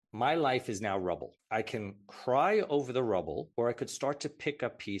My life is now rubble. I can cry over the rubble, or I could start to pick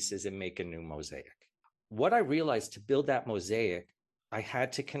up pieces and make a new mosaic. What I realized, to build that mosaic, I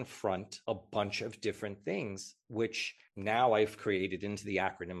had to confront a bunch of different things, which now I've created into the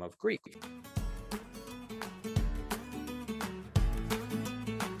acronym of grief.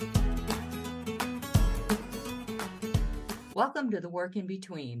 Welcome to The Work in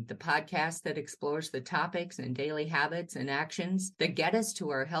Between, the podcast that explores the topics and daily habits and actions that get us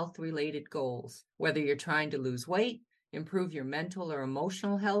to our health-related goals. Whether you're trying to lose weight, improve your mental or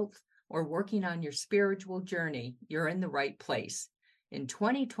emotional health, or working on your spiritual journey, you're in the right place. In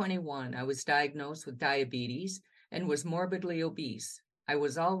 2021, I was diagnosed with diabetes and was morbidly obese. I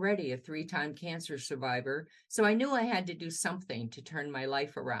was already a 3-time cancer survivor, so I knew I had to do something to turn my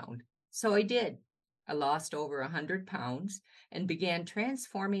life around. So I did. I lost over 100 pounds and began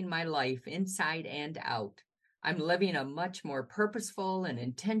transforming my life inside and out. I'm living a much more purposeful and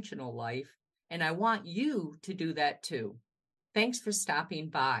intentional life, and I want you to do that too. Thanks for stopping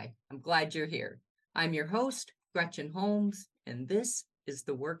by. I'm glad you're here. I'm your host, Gretchen Holmes, and this is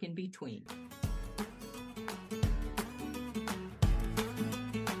The Work in Between.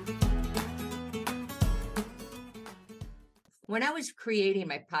 When I was creating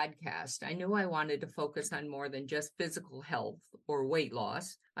my podcast, I knew I wanted to focus on more than just physical health or weight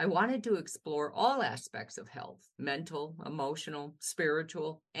loss. I wanted to explore all aspects of health, mental, emotional,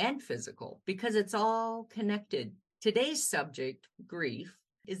 spiritual, and physical, because it's all connected. Today's subject, grief,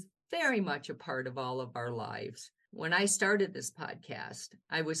 is very much a part of all of our lives. When I started this podcast,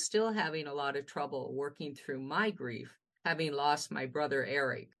 I was still having a lot of trouble working through my grief, having lost my brother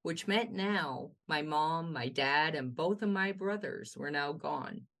Eric, which meant now my mom, my dad, and both of my brothers were now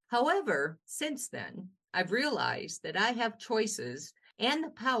gone. However, since then, I've realized that I have choices and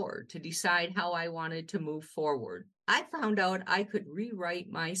the power to decide how I wanted to move forward. I found out I could rewrite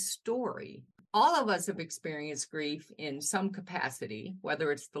my story. All of us have experienced grief in some capacity,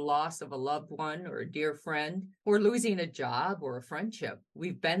 whether it's the loss of a loved one or a dear friend, or losing a job or a friendship.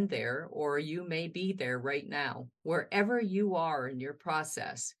 We've been there, or you may be there right now. Wherever you are in your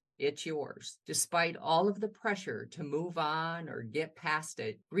process, it's yours. Despite all of the pressure to move on or get past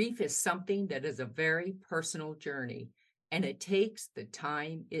it, grief is something that is a very personal journey, and it takes the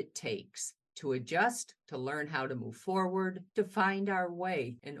time it takes to adjust, to learn how to move forward, to find our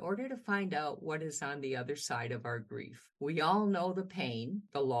way in order to find out what is on the other side of our grief. We all know the pain,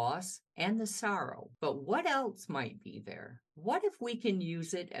 the loss, and the sorrow, but what else might be there? What if we can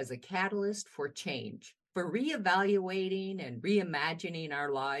use it as a catalyst for change, for reevaluating and reimagining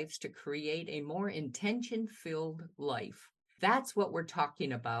our lives to create a more intention-filled life? That's what we're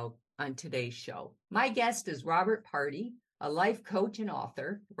talking about on today's show. My guest is Robert Pardi, a life coach and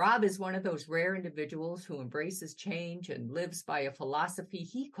author. Rob is one of those rare individuals who embraces change and lives by a philosophy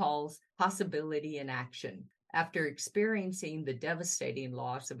he calls possibility in action. After experiencing the devastating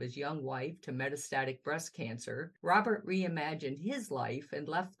loss of his young wife to metastatic breast cancer, Robert reimagined his life and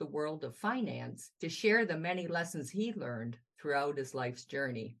left the world of finance to share the many lessons he learned throughout his life's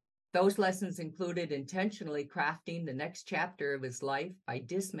journey. Those lessons included intentionally crafting the next chapter of his life by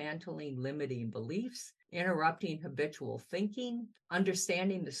dismantling limiting beliefs, interrupting habitual thinking,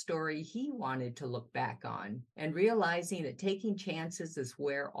 understanding the story he wanted to look back on, and realizing that taking chances is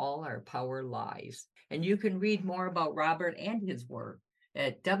where all our power lies. And you can read more about Robert and his work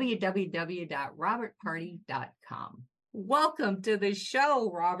at www.robertpardi.com. Welcome to the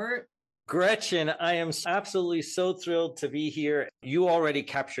show, Robert. Gretchen, I am absolutely so thrilled to be here. You already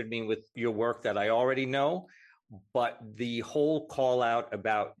captured me with your work that I already know, but the whole call out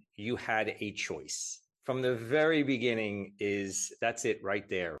about you had a choice from the very beginning that's it right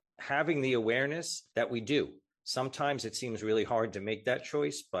there. Having the awareness that we do. Sometimes it seems really hard to make that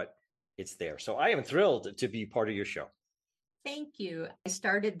choice, but it's there. So I am thrilled to be part of your show. Thank you. I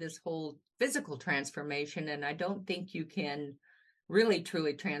started this whole physical transformation, and I don't think you can really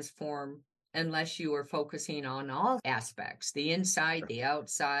truly transform unless you are focusing on all aspects, the inside, the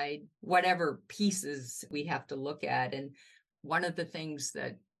outside, whatever pieces we have to look at. And one of the things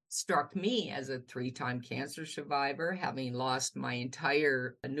that struck me as a 3-time cancer survivor, having lost my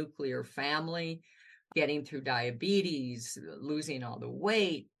entire nuclear family, getting through diabetes, losing all the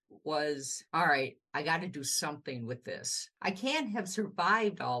weight, was, all right, I got to do something with this. I can't have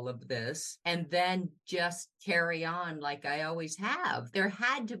survived all of this and then just carry on like I always have. There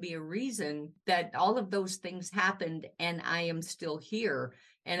had to be a reason that all of those things happened and I am still here.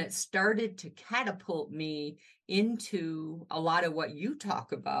 And it started to catapult me into a lot of what you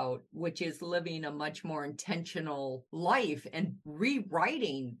talk about, which is living a much more intentional life and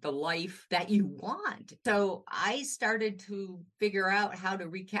rewriting the life that you want. So I started to figure out how to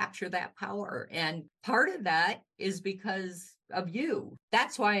recapture that power. And part of that is because of you.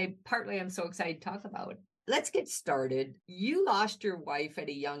 That's why partly I'm so excited to talk about it. Let's get started. You lost your wife at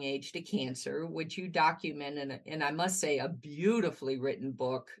a young age to cancer, which you document in, I must say, a beautifully written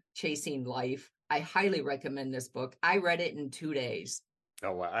book, Chasing Life. I highly recommend this book. I read it in 2 days.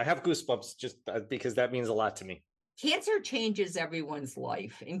 Oh, wow. I have goosebumps just because that means a lot to me. Cancer changes everyone's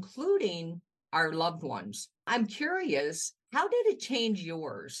life, including our loved ones. I'm curious, how did it change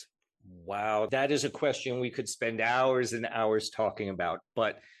yours? Wow. That is a question we could spend hours and hours talking about.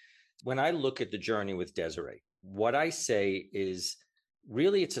 But when I look at the journey with Desiree, what I say is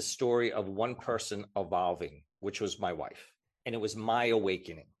really it's a story of one person evolving, which was my wife. And it was my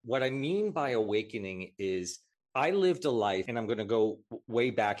awakening. What I mean by awakening is I lived a life, and I'm going to go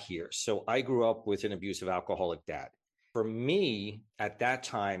way back here. So I grew up with an abusive alcoholic dad. For me, at that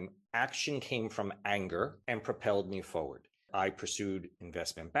time, action came from anger and propelled me forward. I pursued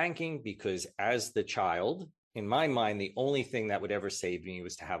investment banking because as the child, in my mind, the only thing that would ever save me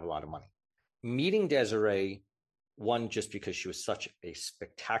was to have a lot of money. Meeting Desiree, one, just because she was such a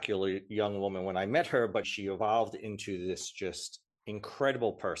spectacular young woman when I met her, but she evolved into this just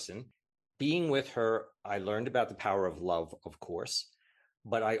incredible person. Being with her, I learned about the power of love, of course,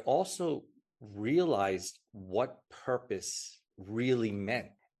 but I also realized what purpose really meant.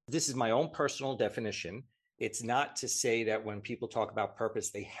 This is my own personal definition. It's not to say that when people talk about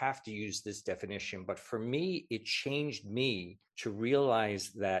purpose, they have to use this definition. But for me, it changed me to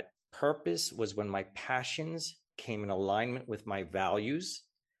realize that purpose was when my passions came in alignment with my values,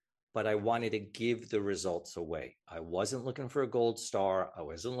 but I wanted to give the results away. I wasn't looking for a gold star. I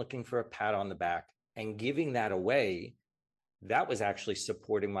wasn't looking for a pat on the back. And giving that away, that was actually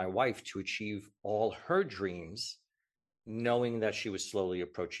supporting my wife to achieve all her dreams, knowing that she was slowly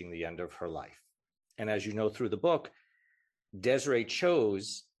approaching the end of her life. And as you know through the book, Desiree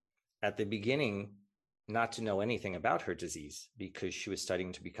chose at the beginning not to know anything about her disease because she was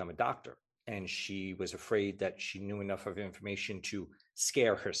studying to become a doctor. And she was afraid that she knew enough of information to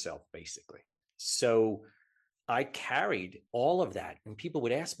scare herself, basically. So I carried all of that. And people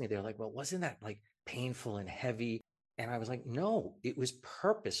would ask me, they're like, well, wasn't that like painful and heavy? And I was like, no, it was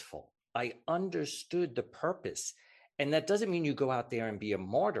purposeful. I understood the purpose. And that doesn't mean you go out there and be a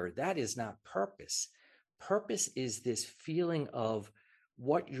martyr. That is not purpose. Purpose is this feeling of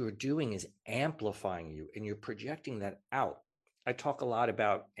what you're doing is amplifying you and you're projecting that out. I talk a lot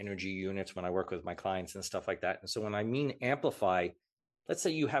about energy units when I work with my clients and stuff like that. And so when I mean amplify, let's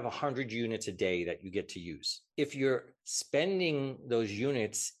say you have 100 units a day that you get to use. If you're spending those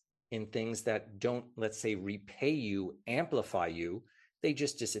units in things that don't, let's say, repay you, amplify you, they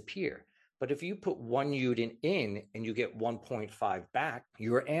just disappear. But if you put 1 unit in and you get 1.5 back,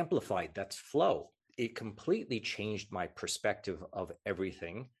 you're amplified. That's flow. It completely changed my perspective of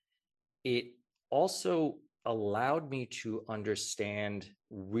everything. It also allowed me to understand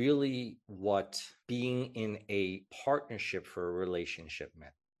really what being in a partnership for a relationship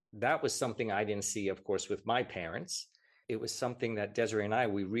meant. That was something I didn't see, of course, with my parents. It was something that Desiree and I,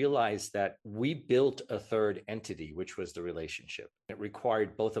 we realized that we built a third entity, which was the relationship. It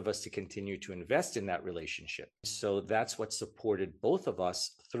required both of us to continue to invest in that relationship. So that's what supported both of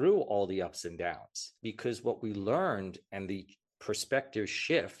us through all the ups and downs, because what we learned and the perspective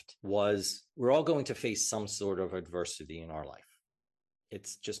shift was we're all going to face some sort of adversity in our life.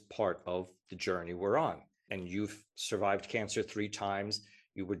 It's just part of the journey we're on. And you've survived cancer 3 times.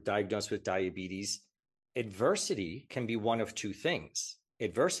 You were diagnosed with diabetes. Adversity can be one of 2 things.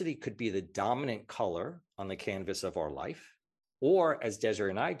 Adversity could be the dominant color on the canvas of our life, or as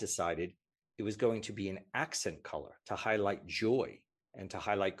Desiree and I decided, it was going to be an accent color to highlight joy and to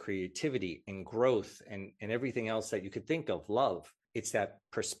highlight creativity and growth and everything else that you could think of, love. It's that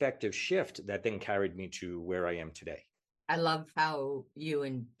perspective shift that then carried me to where I am today. I love how you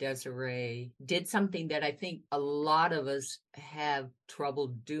and Desiree did something that I think a lot of us have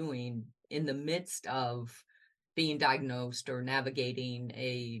trouble doing in the midst of being diagnosed or navigating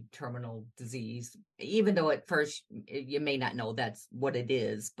a terminal disease, even though at first you may not know that's what it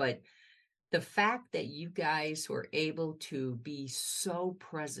is. But the fact that you guys were able to be so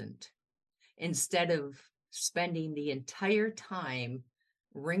present instead of spending the entire time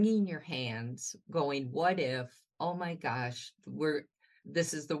wringing your hands, going, what if, oh my gosh,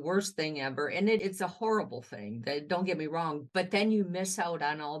 this is the worst thing ever. And it's a horrible thing. Don't get me wrong, but then you miss out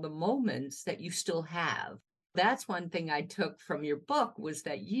on all the moments that you still have. That's one thing I took from your book was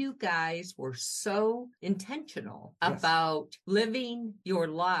that you guys were so intentional about living your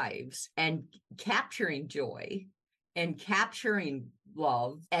lives and capturing joy and capturing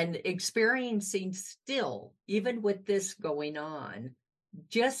love and experiencing still, even with this going on,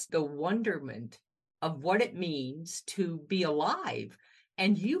 just the wonderment of what it means to be alive.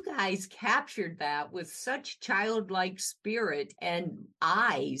 And you guys captured that with such childlike spirit and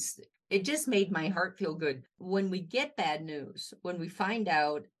eyes. It just made my heart feel good. When we get bad news, when we find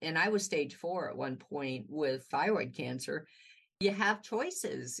out, and I was stage 4 at one point with thyroid cancer, you have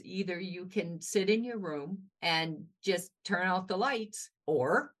choices. Either you can sit in your room and just turn off the lights,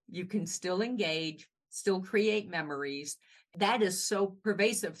 or you can still engage, still create memories. That is so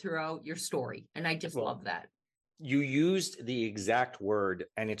pervasive throughout your story. And I just love that. You used the exact word,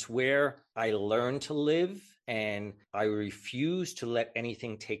 and it's where I learned to live and I refuse to let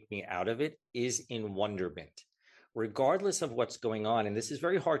anything take me out of it, is in wonderment. Regardless of what's going on, and this is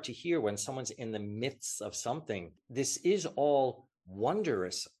very hard to hear when someone's in the midst of something, this is all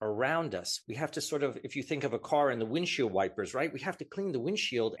wondrous around us. We have to sort of, if you think of a car and the windshield wipers, right? We have to clean the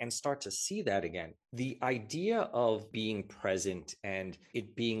windshield and start to see that again. The idea of being present and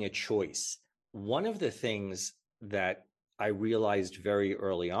it being a choice. One of the things that I realized very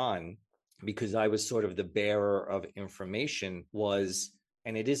early on, because I was sort of the bearer of information, was,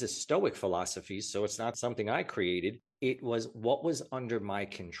 and it is a Stoic philosophy, so it's not something I created, it was what was under my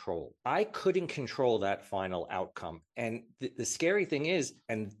control. I couldn't control that final outcome. And the scary thing is,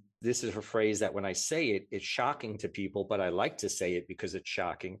 and this is a phrase that when I say it, it's shocking to people, but I like to say it because it's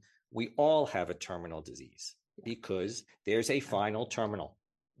shocking. We all have a terminal disease because there's a final terminal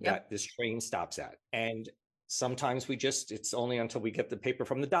that this train stops at. And sometimes it's only until we get the paper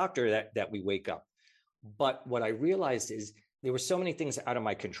from the doctor that we wake up. But what I realized is there were so many things out of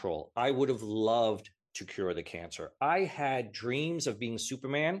my control. I would have loved to cure the cancer. I had dreams of being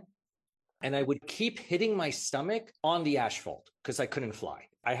Superman, and I would keep hitting my stomach on the asphalt because I couldn't fly.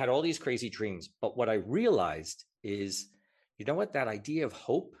 I had all these crazy dreams. But what I realized is, you know what, that idea of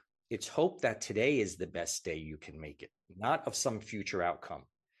hope, it's hope that today is the best day you can make it, not of some future outcome.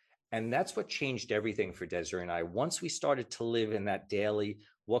 And that's what changed everything for Desiree and I. Once we started to live in that daily,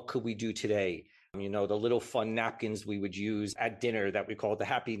 what could we do today? You know, the little fun napkins we would use at dinner that we called the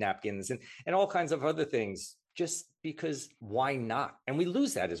happy napkins, and all kinds of other things, just because why not? And we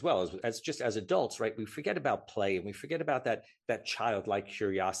lose that as well as adults, right? We forget about play and we forget about that childlike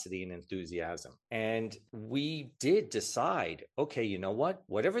curiosity and enthusiasm. And we did decide, okay, you know what?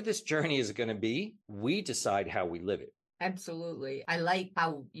 Whatever this journey is going to be, we decide how we live it. Absolutely. I like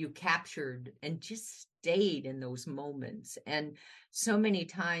how you captured and just stayed in those moments. And so many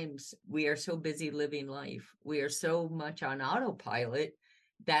times we are so busy living life. We are so much on autopilot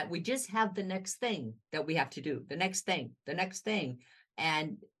that we just have the next thing that we have to do, the next thing.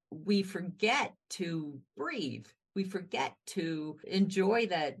 And we forget to breathe. We forget to enjoy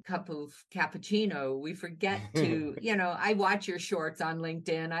that cup of cappuccino. We forget to, I watch your shorts on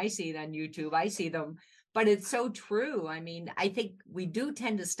LinkedIn. I see it on YouTube. I see them. But it's so true. I mean, I think we do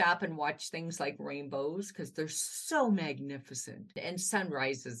tend to stop and watch things like rainbows because they're so magnificent, and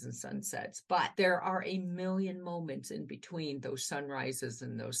sunrises and sunsets. But there are a million moments in between those sunrises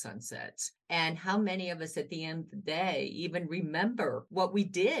and those sunsets. And how many of us at the end of the day even remember what we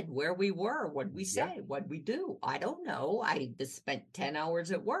did, where we were, what we say, what we do? I don't know. I just spent 10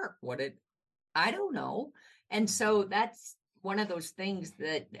 hours at work. I don't know. And so that's one of those things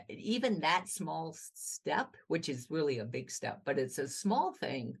that even that small step, which is really a big step, but it's a small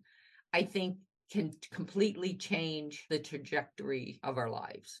thing, I think can completely change the trajectory of our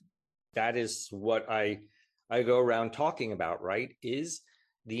lives. That is what I go around talking about, right? Is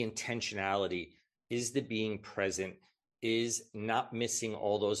the intentionality, is the being present, is not missing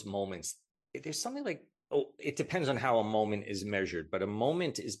all those moments. There's something like, it depends on how a moment is measured, but a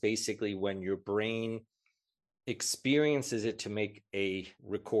moment is basically when your brain experiences it to make a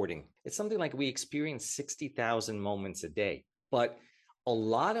recording. It's something like we experience 60,000 moments a day, but a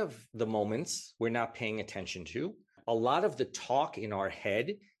lot of the moments we're not paying attention to. A lot of the talk in our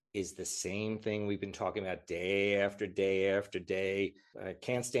head is the same thing we've been talking about day after day after day. I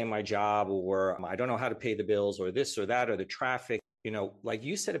can't stand my job, or I don't know how to pay the bills, or this or that, or the traffic. Like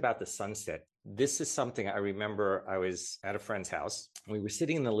you said about the sunset, this is something I remember. I was at a friend's house. We were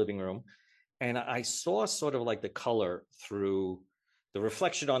sitting in the living room, and I saw sort of like the color through the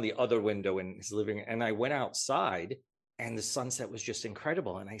reflection on the other window in his living room. And I went outside and the sunset was just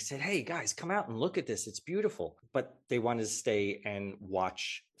incredible. And I said, hey guys, come out and look at this. It's beautiful. But they wanted to stay and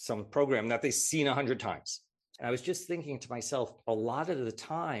watch some program that they've seen 100 times. And I was just thinking to myself, a lot of the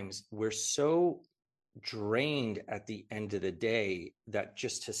times we're so drained at the end of the day, that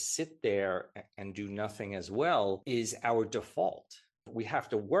just to sit there and do nothing as well is our default. We have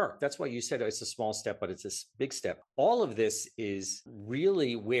to work. That's why you said it's a small step, but it's a big step. All of this is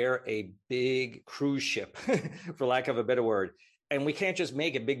really where a big cruise ship, for lack of a better word, and we can't just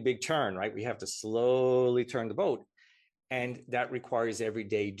make a big turn, right? We have to slowly turn the boat. And that requires every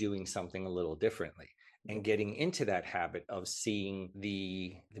day doing something a little differently and getting into that habit of seeing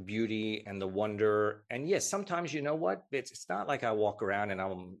the beauty and the wonder. And yes, sometimes, you know what, it's not like I walk around and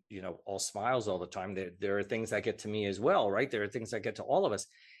I'm, all smiles all the time. There are things that get to me as well, right? There are things that get to all of us.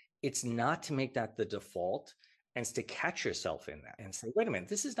 It's not to make that the default, and it's to catch yourself in that and say, wait a minute,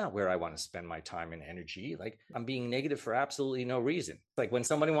 this is not where I want to spend my time and energy. Like, I'm being negative for absolutely no reason. Like when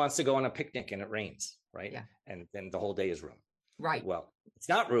somebody wants to go on a picnic and it rains, right? Yeah. And then the whole day is ruined. Right. Well, it's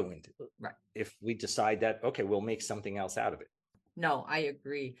not ruined. Right. If we decide that, okay, we'll make something else out of it. No, I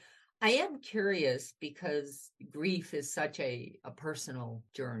agree. I am curious because grief is such a personal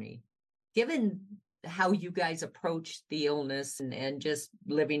journey. Given how you guys approached the illness and just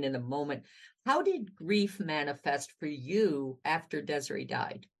living in the moment, how did grief manifest for you after Desiree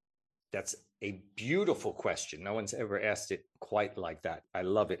died? That's a beautiful question. No one's ever asked it quite like that. I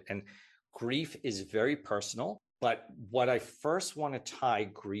love it. And grief is very personal. But what I first want to tie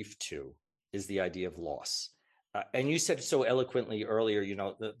grief to is the idea of loss. And you said so eloquently earlier,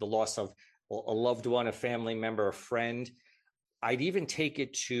 the loss of a loved one, a family member, a friend. I'd even take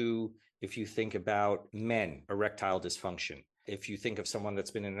it to, if you think about men, erectile dysfunction. If you think of someone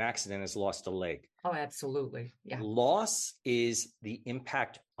that's been in an accident and has lost a leg. Oh, absolutely. Yeah. Loss is the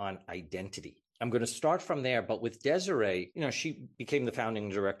impact on identity. I'm going to start from there. But with Desiree, she became the founding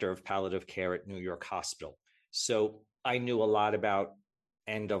director of palliative care at New York Hospital. So I knew a lot about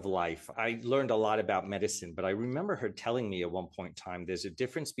end of life. I learned a lot about medicine, but I remember her telling me at one point in time, there's a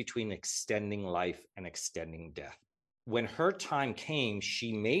difference between extending life and extending death. When her time came,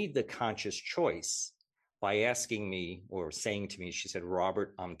 she made the conscious choice by asking me, or saying to me, she said,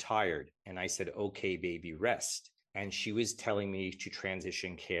 Robert, I'm tired. And I said, okay, baby, rest. And she was telling me to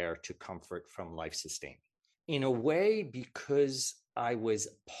transition care to comfort from life sustaining. In a way, because I was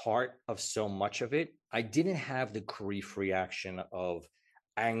part of so much of it, I didn't have the grief reaction of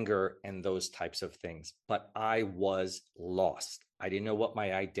anger and those types of things, but I was lost. I didn't know what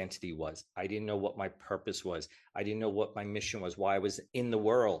my identity was. I didn't know what my purpose was. I didn't know what my mission was, why I was in the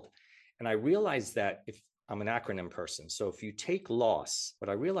world. And I realized that if I'm an acronym person, so if you take loss, what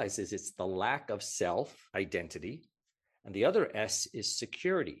I realize is it's the lack of self-identity, and the other S is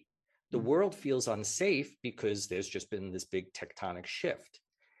security. The world feels unsafe because there's just been this big tectonic shift.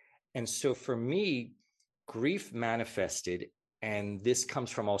 And so for me, grief manifested, and this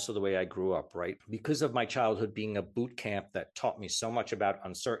comes from also the way I grew up, right? Because of my childhood being a boot camp that taught me so much about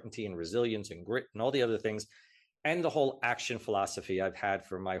uncertainty and resilience and grit and all the other things, and the whole action philosophy I've had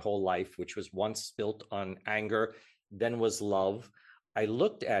for my whole life, which was once built on anger, then was love. I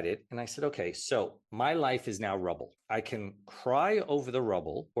looked at it and I said, okay, so my life is now rubble. I can cry over the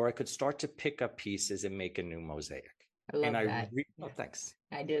rubble, or I could start to pick up pieces and make a new mosaic. I love that. Oh, thanks.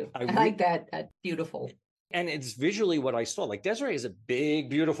 I do. I like that. That's beautiful. And it's visually what I saw. Like Desiree is a big,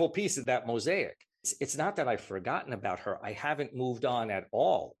 beautiful piece of that mosaic. It's not that I've forgotten about her. I haven't moved on at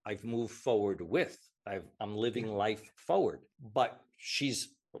all. I've moved forward with. I'm living life forward. But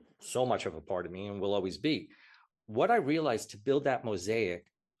she's so much of a part of me and will always be. What I realized, to build that mosaic,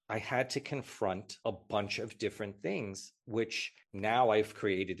 I had to confront a bunch of different things, which now I've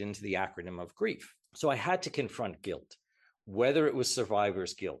created into the acronym of grief. So I had to confront guilt, whether it was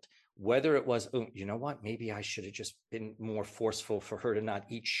survivor's guilt, whether it was, oh, you know what, maybe I should have just been more forceful for her to not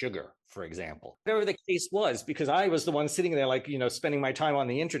eat sugar, for example. Whatever the case was, because I was the one sitting there, like, spending my time on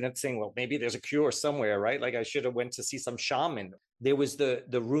the internet saying, well, maybe there's a cure somewhere, right? Like I should have went to see some shaman. There was the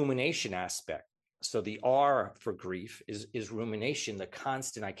rumination aspect. So the R for grief is rumination, the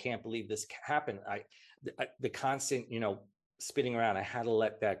constant, I can't believe this happened. The constant, spinning around. I had to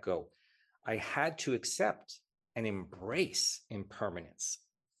let that go. I had to accept and embrace impermanence.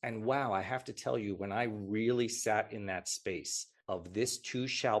 And wow, I have to tell you, when I really sat in that space of this too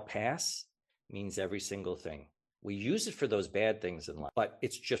shall pass, means every single thing. We use it for those bad things in life, but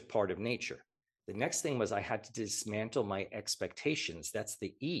it's just part of nature. The next thing was I had to dismantle my expectations. That's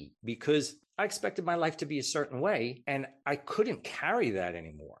the E, because I expected my life to be a certain way, and I couldn't carry that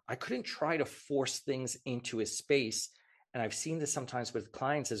anymore. I couldn't try to force things into a space. And I've seen this sometimes with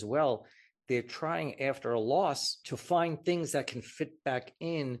clients as well. They're trying after a loss to find things that can fit back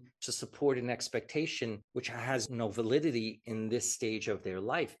in to support an expectation, which has no validity in this stage of their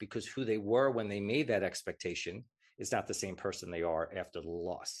life, because who they were when they made that expectation is not the same person they are after the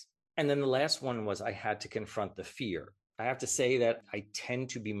loss. And then the last one was I had to confront the fear. I have to say that I tend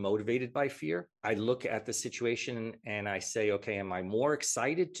to be motivated by fear. I look at the situation and I say, okay, am I more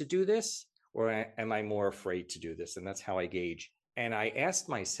excited to do this or am I more afraid to do this? And that's how I gauge. And I asked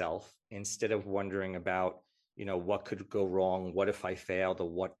myself, instead of wondering about, what could go wrong? What if I failed? The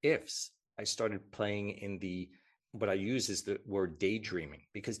what ifs? I started playing in what I use is the word daydreaming,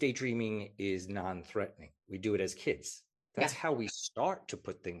 because daydreaming is non-threatening. We do it as kids. That's how we start to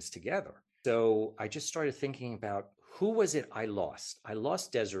put things together. So I just started thinking about, who was it I lost? I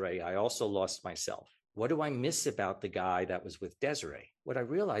lost Desiree. I also lost myself. What do I miss about the guy that was with Desiree? What I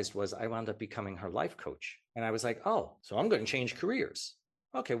realized was I wound up becoming her life coach. And I was like, oh, so I'm going to change careers.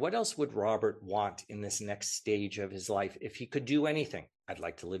 Okay, what else would Robert want in this next stage of his life if he could do anything? I'd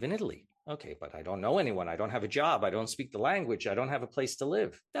like to live in Italy. Okay, but I don't know anyone. I don't have a job. I don't speak the language. I don't have a place to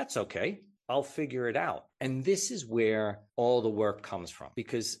live. That's okay. I'll figure it out. And this is where all the work comes from.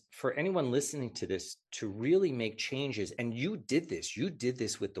 Because for anyone listening to this, to really make changes, and you did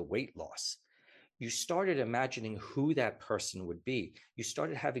this with the weight loss. You started imagining who that person would be. You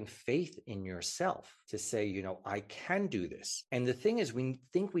started having faith in yourself to say, I can do this. And the thing is, we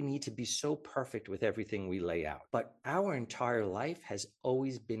think we need to be so perfect with everything we lay out. But our entire life has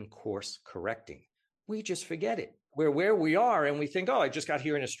always been course correcting. We just forget it. We're where we are and we think, oh, I just got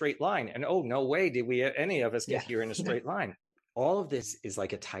here in a straight line. And oh, no way did any of us get here in a straight line. All of this is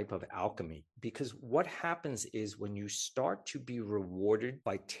like a type of alchemy, because what happens is when you start to be rewarded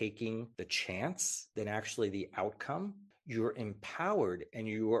by taking the chance than actually the outcome, you're empowered and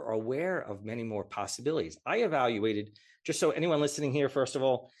you are aware of many more possibilities. I evaluated, just so anyone listening here, first of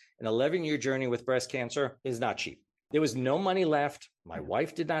all, an 11-year journey with breast cancer is not cheap. There was no money left. My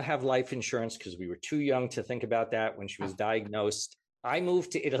wife did not have life insurance because we were too young to think about that when she was diagnosed. I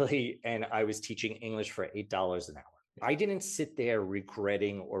moved to Italy and I was teaching English for $8 an hour. I didn't sit there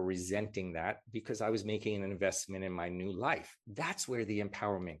regretting or resenting that, because I was making an investment in my new life. That's where the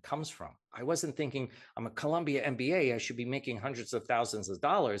empowerment comes from. I wasn't thinking, I'm a Columbia MBA, I should be making hundreds of thousands of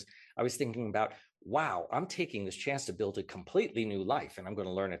dollars. I was thinking about, wow, I'm taking this chance to build a completely new life, and I'm going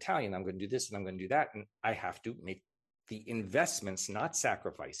to learn Italian. I'm going to do this and I'm going to do that. And I have to make the investments, not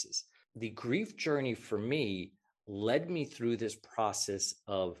sacrifices. The grief journey for me led me through this process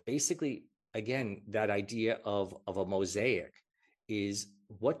of basically, again, that idea of a mosaic is,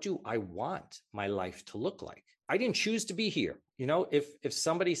 what do I want my life to look like? I didn't choose to be here. If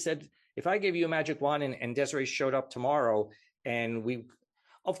somebody said, if I gave you a magic wand and Desiree showed up tomorrow and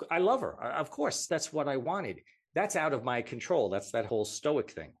I love her. Of course, that's what I wanted. That's out of my control. That's that whole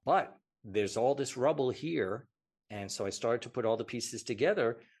stoic thing. But there's all this rubble here. And so I started to put all the pieces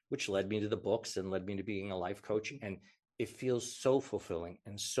together, which led me to the books and led me to being a life coach. And it feels so fulfilling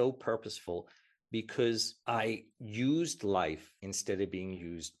and so purposeful, because I used life instead of being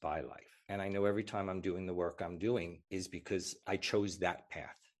used by life. And I know every time I'm doing the work I'm doing is because I chose that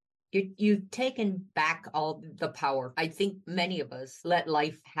path. You've taken back all the power. I think many of us let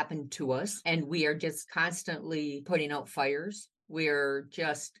life happen to us, and we are just constantly putting out fires. We're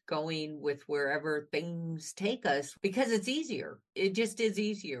just going with wherever things take us because it's easier. It just is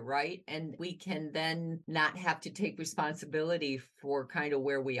easier, right? And we can then not have to take responsibility for kind of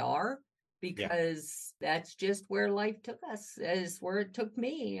where we are, because that's just where life took us, is where it took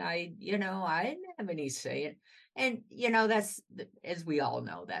me. I didn't have any say. And, that's, as we all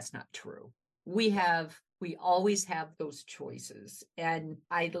know, that's not true. We always have those choices. And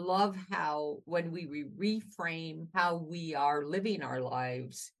I love how when we reframe how we are living our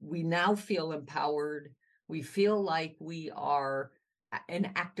lives, we now feel empowered. We feel like we are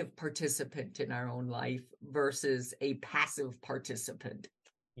an active participant in our own life versus a passive participant.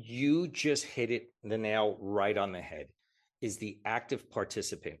 You just hit the nail right on the head, is the active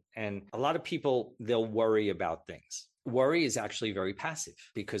participant. And a lot of people, they'll worry about things. Worry is actually very passive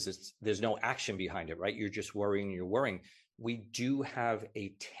because there's no action behind it, right? You're just worrying. We do have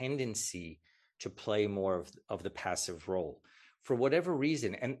a tendency to play more of the passive role for whatever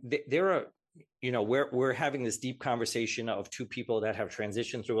reason. And there are, we're having this deep conversation of two people that have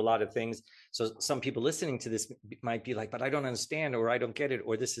transitioned through a lot of things. So some people listening to this might be like, but I don't understand, or I don't get it,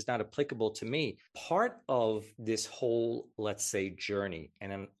 or this is not applicable to me. Part of this whole, let's say, journey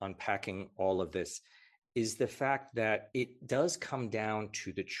and unpacking all of this is the fact that it does come down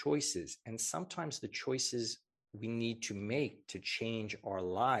to the choices. And sometimes the choices we need to make to change our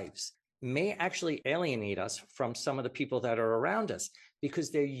lives may actually alienate us from some of the people that are around us,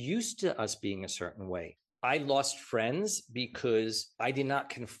 because they're used to us being a certain way. I lost friends because I did not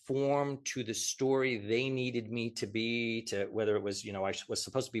conform to the story they needed me to be, to whether it was, I was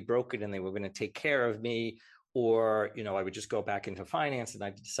supposed to be broken and they were going to take care of me, or, I would just go back into finance and I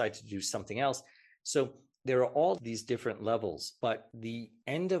decide to do something else. So there are all these different levels, but the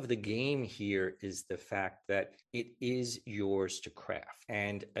end of the game here is the fact that it is yours to craft.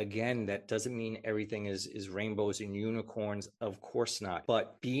 And again, that doesn't mean everything is rainbows and unicorns. Of course not.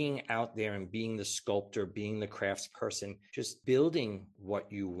 But being out there and being the sculptor, being the craftsperson, just building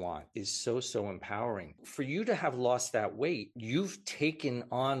what you want is so, so empowering. For you to have lost that weight, you've taken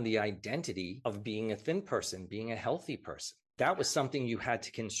on the identity of being a thin person, being a healthy person. That was something you had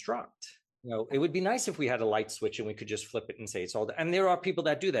to construct. It would be nice if we had a light switch and we could just flip it and say it's all. And there are people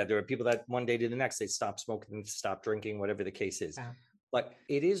that do that. There are people that one day to the next, they stop smoking, stop drinking, whatever the case is. Yeah. But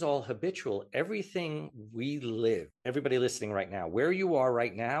it is all habitual. Everything we live, everybody listening right now, where you are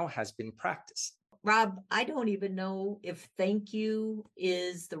right now has been practiced. Rob, I don't even know if thank you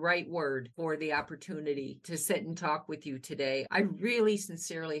is the right word for the opportunity to sit and talk with you today. I really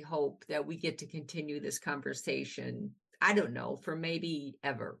sincerely hope that we get to continue this conversation. I don't know, for maybe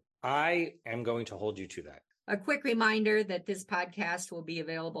ever. I am going to hold you to that. A quick reminder that this podcast will be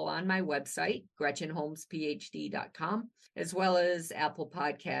available on my website, GretchenHolmesPhD.com, as well as Apple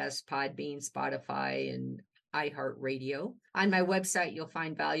Podcasts, Podbean, Spotify, and iHeartRadio. On my website, you'll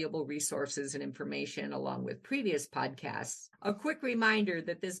find valuable resources and information along with previous podcasts. A quick reminder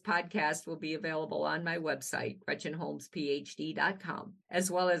that this podcast will be available on my website, GretchenHolmesPhD.com, as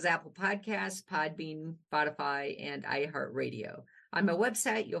well as Apple Podcasts, Podbean, Spotify, and iHeartRadio. On my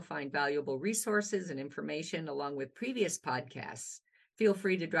website, you'll find valuable resources and information along with previous podcasts. Feel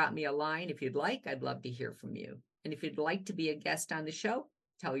free to drop me a line if you'd like. I'd love to hear from you. And if you'd like to be a guest on the show,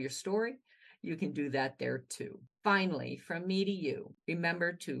 tell your story, you can do that there too. Finally, from me to you,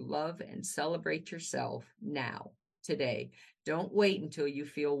 remember to love and celebrate yourself now, today. Don't wait until you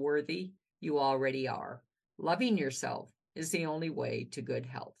feel worthy. You already are. Loving yourself is the only way to good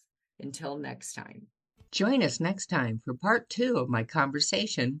health. Until next time. Join us next time for part 2 of my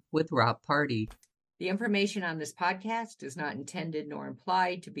conversation with Rob Pardi. The information on this podcast is not intended nor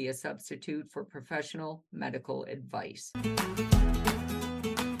implied to be a substitute for professional medical advice.